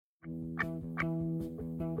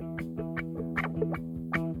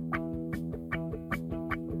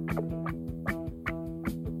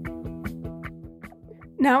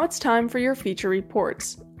Now it's time for your feature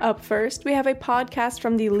reports. Up first, we have a podcast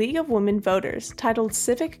from the League of Women Voters titled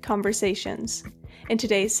Civic Conversations. In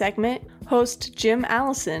today's segment, host Jim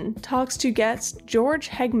Allison talks to guest George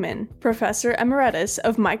Hegman, Professor Emeritus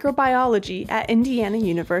of Microbiology at Indiana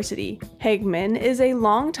University. Hegman is a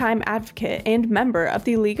longtime advocate and member of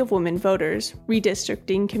the League of Women Voters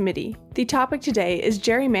Redistricting Committee. The topic today is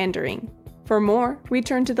gerrymandering. For more, we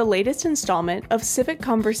turn to the latest installment of Civic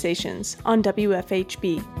Conversations on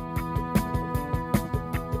WFHB.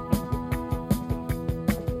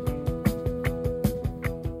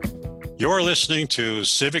 You're listening to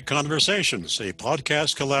Civic Conversations, a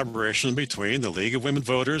podcast collaboration between the League of Women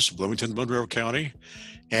Voters, Bloomington-Monroe County,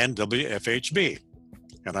 and WFHB.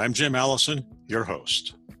 And I'm Jim Allison, your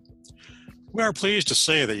host. We are pleased to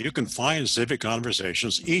say that you can find Civic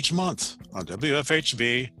Conversations each month on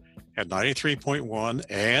WFHB at 93.1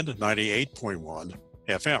 and 98.1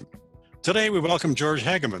 FM. Today, we welcome George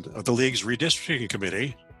Hegman of the League's Redistricting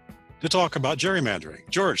Committee to talk about gerrymandering.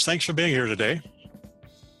 George, thanks for being here today.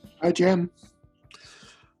 Hi, Jim.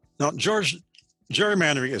 Now, George,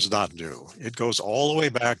 gerrymandering is not new. It goes all the way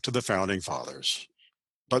back to the Founding Fathers.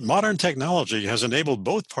 But modern technology has enabled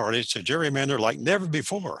both parties to gerrymander like never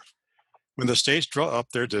before when the states draw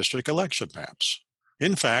up their district election maps.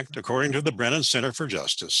 In fact, according to the Brennan Center for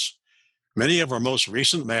Justice, many of our most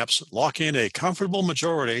recent maps lock in a comfortable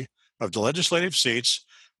majority of the legislative seats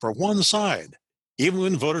for one side, even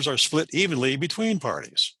when voters are split evenly between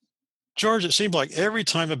parties. George, it seems like every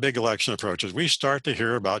time a big election approaches, we start to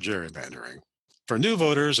hear about gerrymandering. For new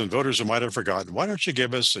voters and voters who might have forgotten, why don't you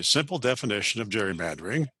give us a simple definition of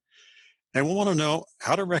gerrymandering? And we want to know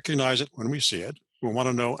how to recognize it when we see it. We want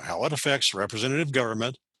to know how it affects representative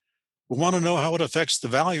government. We want to know how it affects the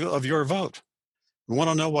value of your vote. We want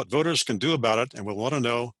to know what voters can do about it, and we want to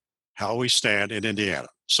know how we stand in Indiana.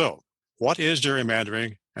 So, what is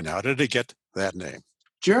gerrymandering, and how did it get that name?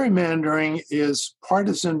 Gerrymandering is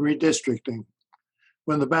partisan redistricting.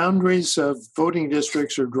 When the boundaries of voting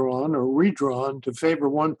districts are drawn or redrawn to favor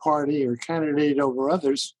one party or candidate over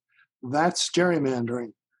others, that's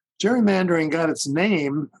gerrymandering. Gerrymandering got its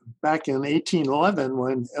name back in 1811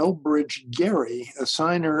 when Elbridge Gerry, a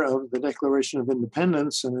signer of the Declaration of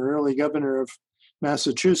Independence and an early governor of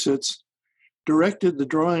Massachusetts, directed the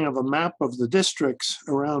drawing of a map of the districts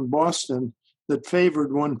around Boston that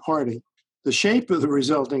favored one party. The shape of the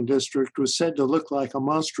resulting district was said to look like a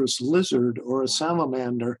monstrous lizard or a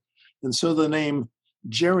salamander, and so the name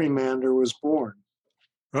gerrymander was born.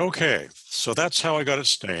 Okay, so that's how it got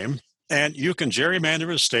its name. And you can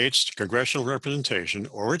gerrymander a state's congressional representation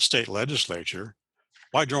or its state legislature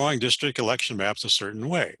by drawing district election maps a certain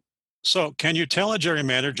way. So can you tell a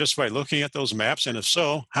gerrymander just by looking at those maps? And if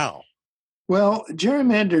so, how? Well,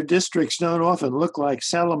 gerrymandered districts don't often look like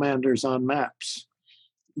salamanders on maps.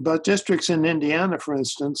 But districts in Indiana, for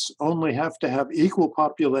instance, only have to have equal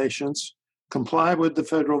populations, comply with the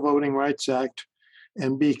Federal Voting Rights Act,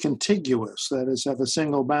 and be contiguous, that is, have a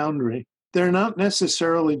single boundary. They're not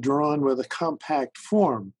necessarily drawn with a compact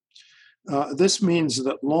form. This means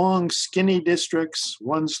that long, skinny districts,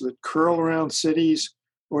 ones that curl around cities,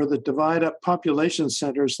 or that divide up population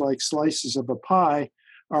centers like slices of a pie,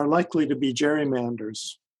 are likely to be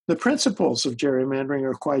gerrymanders. The principles of gerrymandering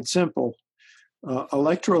are quite simple.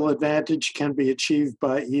 Electoral advantage can be achieved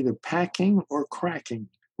by either packing or cracking.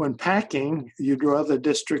 When packing, you draw the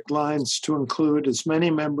district lines to include as many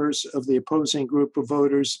members of the opposing group of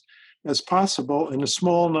voters as possible in a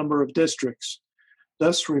small number of districts,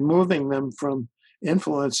 thus removing them from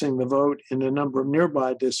influencing the vote in a number of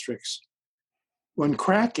nearby districts. When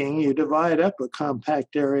cracking, you divide up a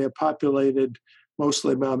compact area populated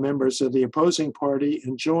mostly by members of the opposing party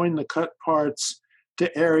and join the cut parts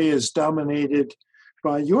to areas dominated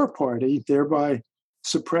by your party, thereby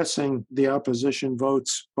suppressing the opposition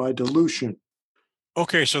votes by dilution.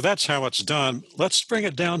 Okay, so that's how it's done. Let's bring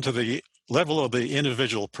it down to the level of the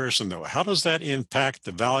individual person, though. How does that impact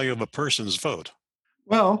the value of a person's vote?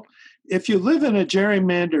 Well, if you live in a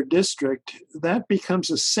gerrymandered district, that becomes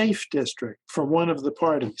a safe district for one of the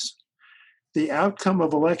parties. The outcome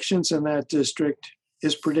of elections in that district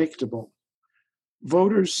is predictable.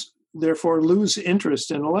 Voters, therefore, lose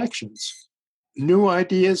interest in elections. New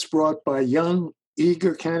ideas brought by young,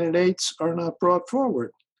 eager candidates are not brought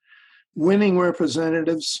forward. Winning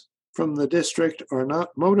representatives from the district are not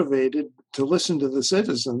motivated to listen to the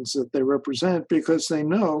citizens that they represent because they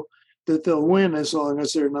know that they'll win as long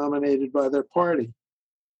as they're nominated by their party.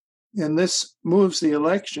 And this moves the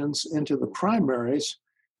elections into the primaries,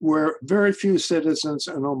 where very few citizens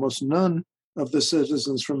and almost none of the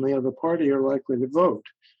citizens from the other party are likely to vote.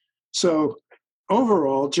 So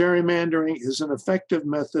Overall, gerrymandering is an effective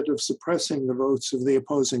method of suppressing the votes of the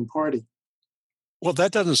opposing party. Well,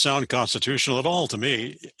 that doesn't sound constitutional at all to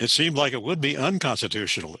me. It seemed like it would be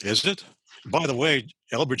unconstitutional, is it? By the way,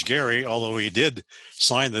 Elbridge Gerry, although he did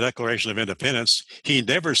sign the Declaration of Independence, he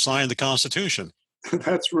never signed the Constitution.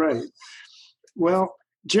 That's right. Well,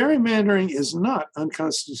 gerrymandering is not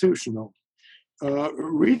unconstitutional.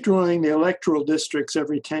 Redrawing the electoral districts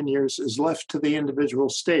every 10 years is left to the individual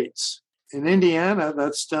states. In Indiana,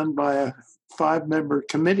 that's done by a 5-member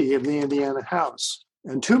committee of the Indiana House.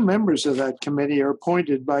 And 2 members of that committee are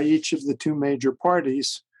appointed by each of the 2 major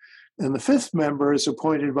parties. And the 5th member is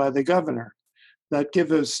appointed by the governor. That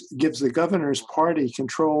gives the governor's party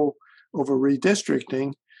control over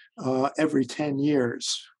redistricting every 10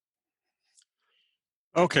 years.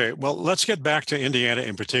 Okay, well, let's get back to Indiana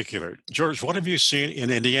in particular. George, what have you seen in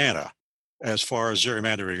Indiana as far as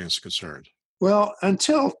gerrymandering is concerned? Well,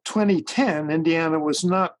 until 2010, Indiana was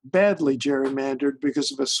not badly gerrymandered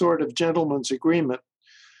because of a sort of gentleman's agreement.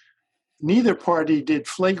 Neither party did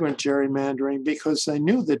flagrant gerrymandering because they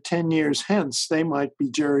knew that 10 years hence they might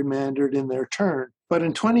be gerrymandered in their turn. But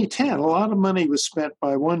in 2010, a lot of money was spent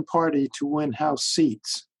by one party to win House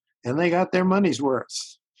seats, and they got their money's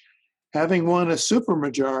worth. Having won a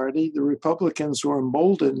supermajority, the Republicans were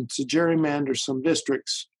emboldened to gerrymander some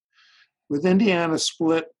districts. With Indiana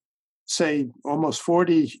split, say, almost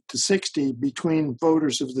 40 to 60 between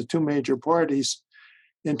voters of the 2 major parties,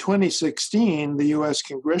 in 2016, the U.S.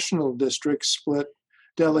 congressional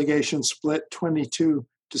delegation split 22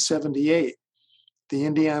 to 78. The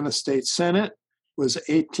Indiana State Senate was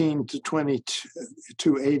 18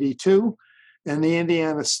 to 82, and the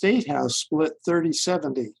Indiana State House split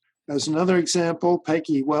 30-70. As another example,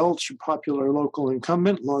 Peggy Welch, a popular local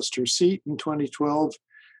incumbent, lost her seat in 2012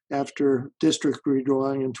 after district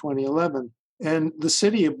redrawing in 2011. And the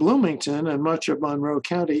city of Bloomington and much of Monroe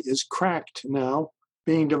County is cracked now,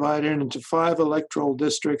 being divided into 5 electoral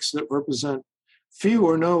districts that represent few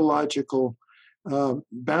or no logical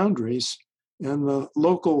boundaries. And the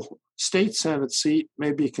local state Senate seat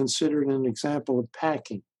may be considered an example of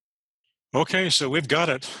packing. Okay, so we've got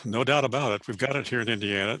it, no doubt about it. We've got it here in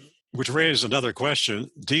Indiana, which raised another question.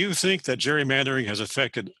 Do you think that gerrymandering has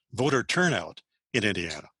affected voter turnout in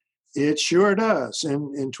Indiana? It sure does.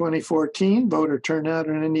 In 2014, voter turnout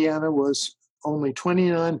in Indiana was only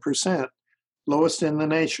 29%, lowest in the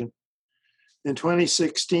nation. In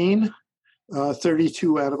 2016,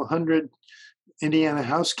 32 out of 100 Indiana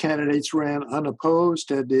House candidates ran unopposed,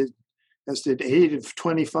 as did 8 of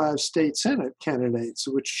 25 state Senate candidates,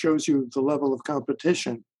 which shows you the level of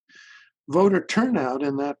competition. Voter turnout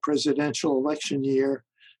in that presidential election year,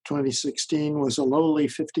 2016, was a lowly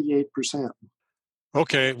 58%.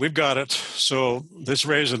 Okay, we've got it. So this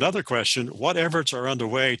raised another question. What efforts are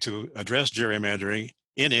underway to address gerrymandering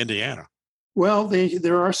in Indiana? Well,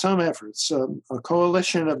 there are some efforts. A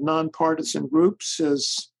coalition of nonpartisan groups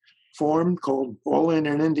is formed called All In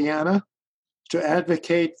Indiana to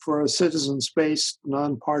advocate for a citizens-based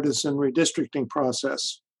nonpartisan redistricting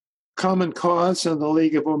process. Common Cause and the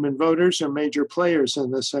League of Women Voters are major players in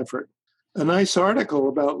this effort. A nice article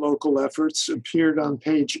about local efforts appeared on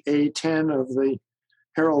page A10 of the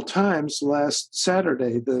Herald Times last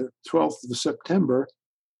Saturday, the 12th of September.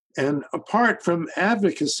 And apart from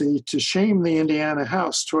advocacy to shame the Indiana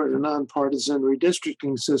House toward a nonpartisan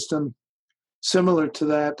redistricting system, similar to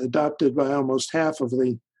that adopted by almost half of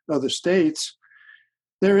the other states,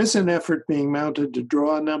 there is an effort being mounted to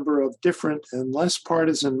draw a number of different and less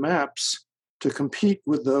partisan maps to compete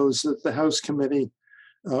with those that the House Committee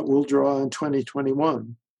will draw in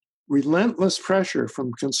 2021. Relentless pressure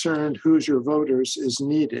from concerned Hoosier voters is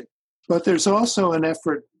needed. But there's also an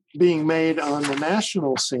effort being made on the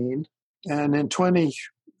national scene. And in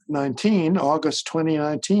August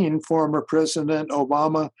 2019, former President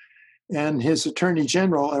Obama and his Attorney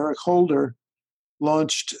General, Eric Holder,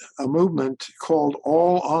 launched a movement called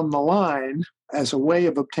All on the Line as a way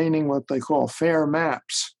of obtaining what they call fair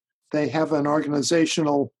maps. They have an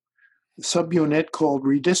organizational subunit called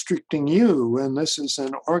Redistricting U, and this is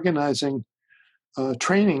an organizing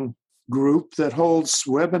training group that holds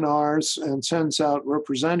webinars and sends out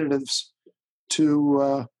representatives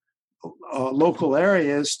to local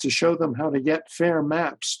areas to show them how to get fair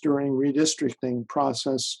maps during redistricting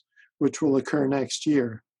process, which will occur next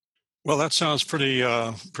year. Well, that sounds pretty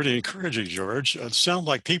encouraging, George. It sounds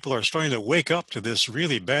like people are starting to wake up to this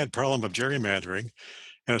really bad problem of gerrymandering.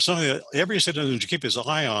 And it's something that every citizen should keep his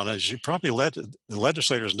eye on, as you probably let the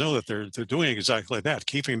legislators know that they're doing exactly that,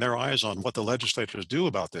 keeping their eyes on what the legislators do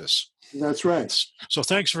about this. That's right. So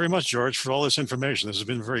thanks very much, George, for all this information. This has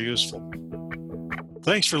been very useful.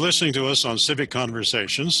 Thanks for listening to us on Civic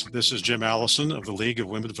Conversations. This is Jim Allison of the League of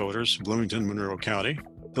Women Voters, Bloomington, Monroe County.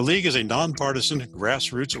 The League is a nonpartisan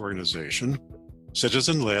grassroots organization,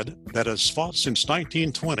 citizen-led, that has fought since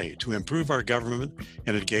 1920 to improve our government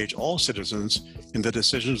and engage all citizens in the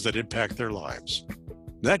decisions that impact their lives.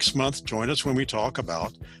 Next month, join us when we talk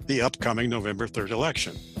about the upcoming November 3rd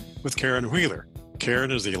election with Karen Wheeler. Karen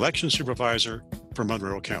is the election supervisor for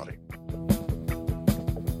Monroe County.